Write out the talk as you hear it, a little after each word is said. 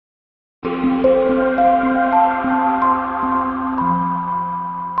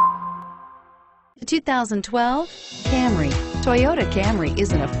2012 Camry. Toyota Camry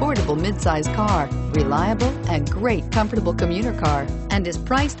is an affordable midsize car, reliable and great comfortable commuter car, and is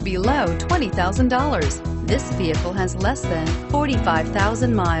priced below $20,000. This vehicle has less than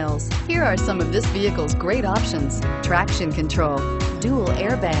 45,000 miles. Here are some of this vehicle's great options: traction control, dual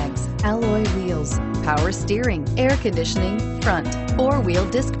airbags, alloy wheels, power steering, air conditioning, front, four-wheel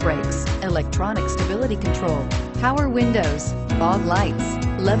disc brakes, electronic stability control, power windows, fog lights,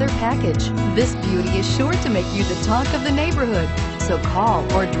 leather package. This beauty is sure to make you the talk of the neighborhood. So call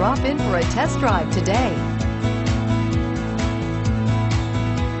or drop in for a test drive today.